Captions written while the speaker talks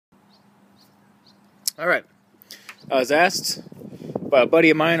Alright, I was asked by a buddy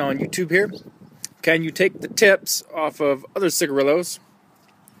of mine on YouTube here, can you take the tips off of other cigarillos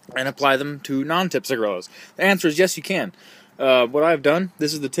and apply them to non-tip cigarillos? The answer is yes, you can. What I've done,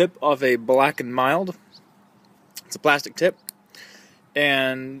 this is the tip off a Black and Mild. It's a plastic tip.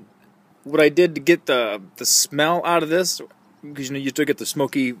 And what I did to get the smell out of this, because you still get the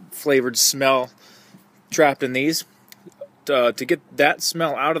smoky flavored smell trapped in these, to get that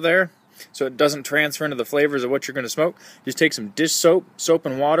smell out of there so it doesn't transfer into the flavors of what you're going to smoke, just take some dish soap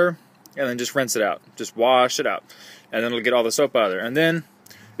and water, and then just rinse it out. Just wash it out, and then it'll get all the soap out of there. And then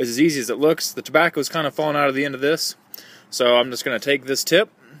it's as easy as it looks. The tobacco is kind of falling out of the end of this, so I'm just going to take this tip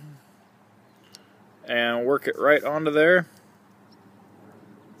and work it right onto there,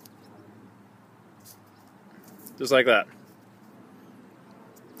 just like that.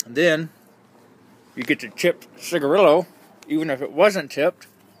 And then you get your chipped cigarillo, even if it wasn't tipped,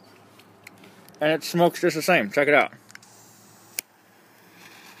 and it smokes just the same. Check it out.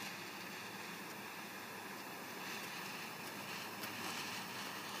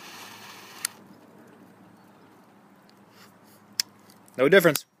 No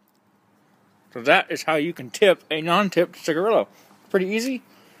difference. So that is how you can tip a non-tipped cigarillo. Pretty easy,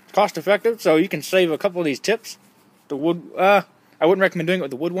 cost effective, so you can save a couple of these tips. The wood, I wouldn't recommend doing it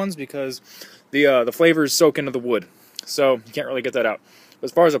with the wood ones because the flavors soak into the wood, so you can't really get that out.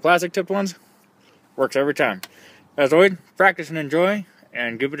 As far as the plastic tipped ones, works every time. As always, practice and enjoy,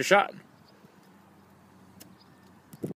 and give it a shot.